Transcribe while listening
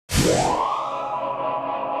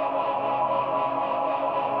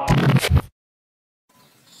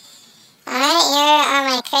Alright, here are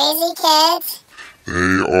my crazy kids.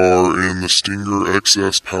 They are in the Stinger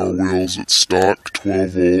XS Power Wheels at stock, 12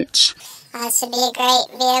 volts. This should be a great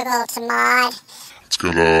vehicle to mod. It's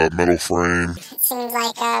got a metal frame. It seems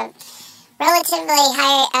like a relatively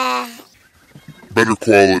high, Better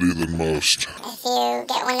quality than most. if you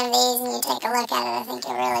get one of these and you take a look at it, I think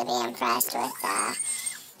you'll really be impressed with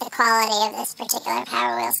the quality of this particular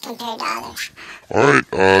Power Wheels compared to others. Alright,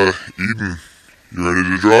 Eden, you ready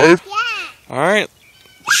to drive? Yeah! Alright,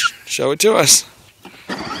 show it to us.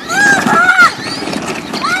 Do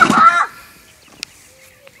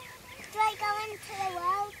I go into the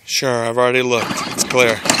road? Sure, I've already looked. It's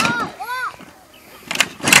clear.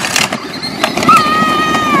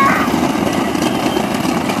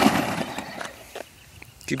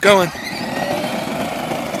 Keep going.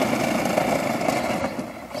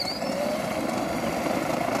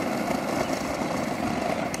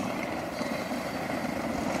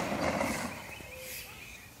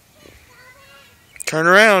 Turn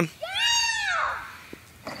around.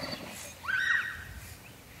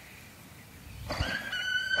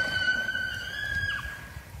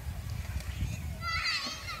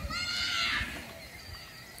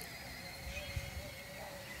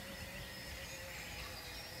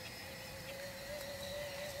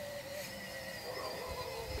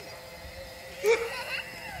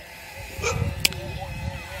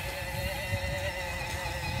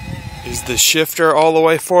 Is the shifter all the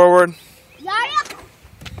way forward? Yeah.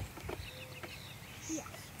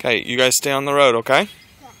 Okay, you guys stay on the road, okay?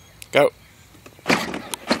 Go.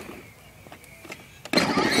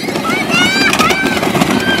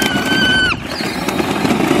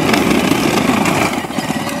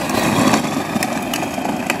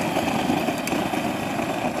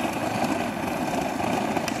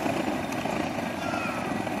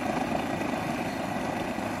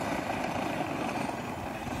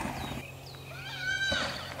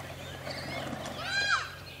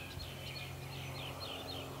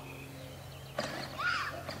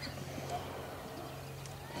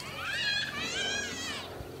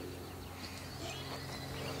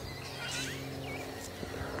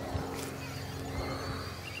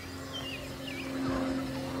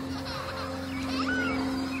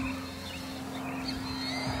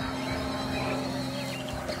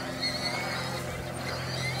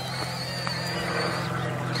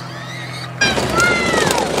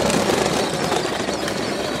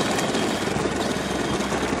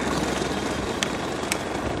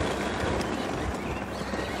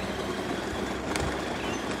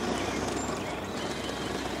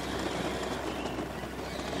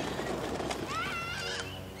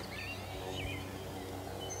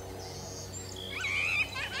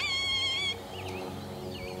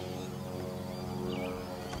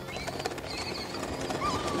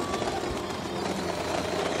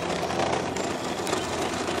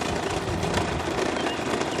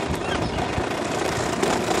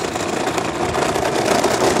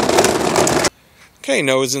 Okay,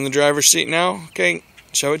 Noah's in the driver's seat now. Okay,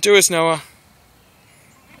 show it to us, Noah.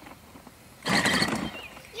 You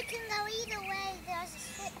can go either way. There's a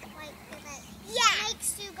switch like that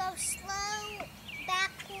makes you go slow,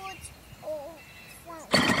 backwards, or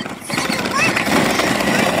forward.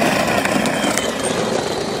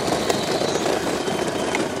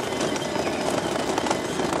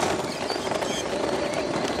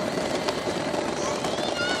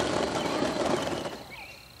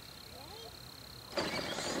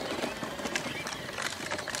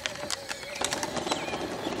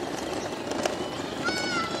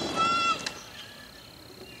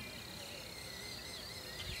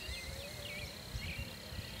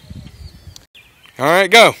 All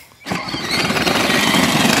right, go.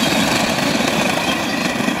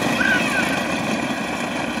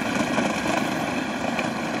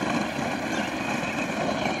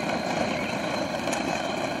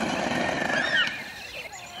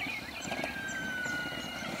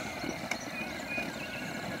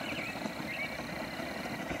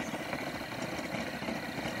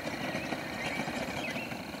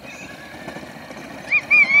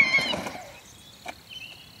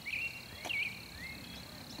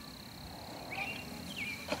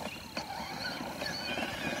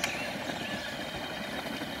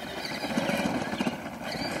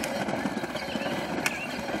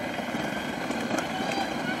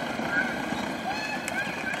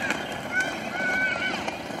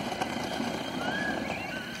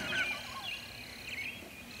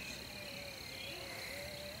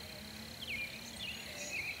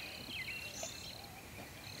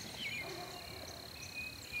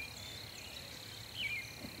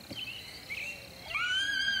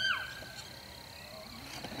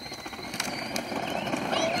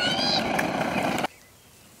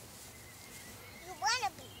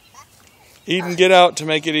 Eden, get out to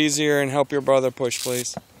make it easier and help your brother push,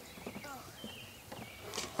 please.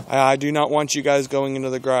 I do not want you guys going into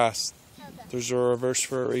the grass. There's a reverse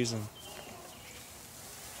for a reason.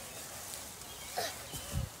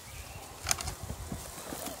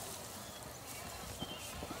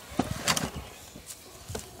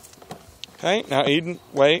 Okay, now Eden,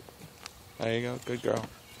 wait. There you go, good girl.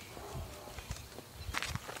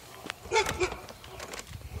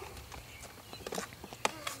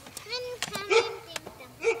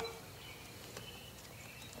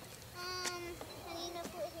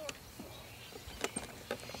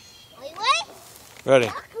 Ready.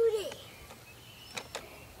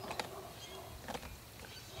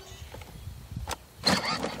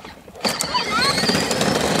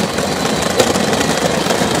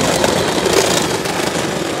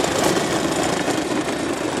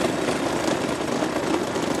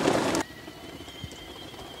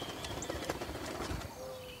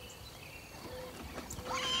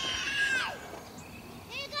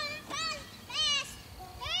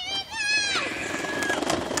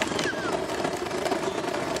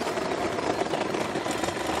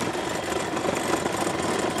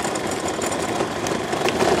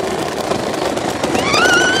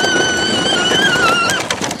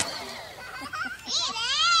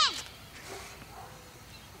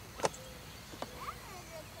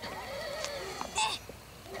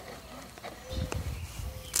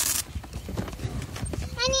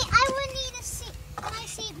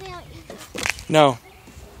 No,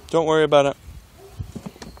 don't worry about it.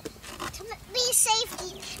 To be safe, can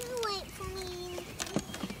you wait for me?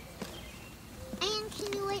 And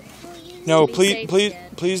can you wait for you? No,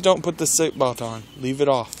 please don't put the seatbelt on. Leave it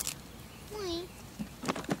off. Wait.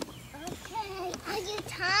 Okay. Are you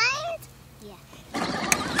tired? Yeah.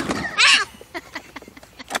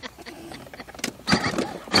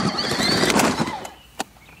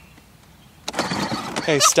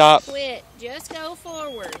 Okay, stop. Quit. Just go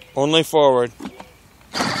forward. Only forward.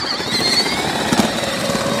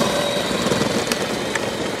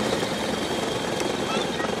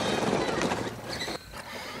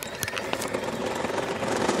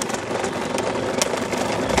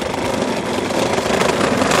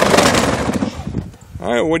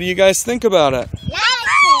 All right, what do you guys think about it? Like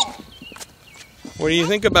it. What do you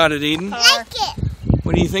think about it, Eden? Like it.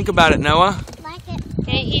 What do you think about it, Noah? Like it.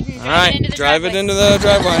 Okay, Eden, All right, drive it into the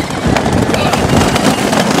driveway.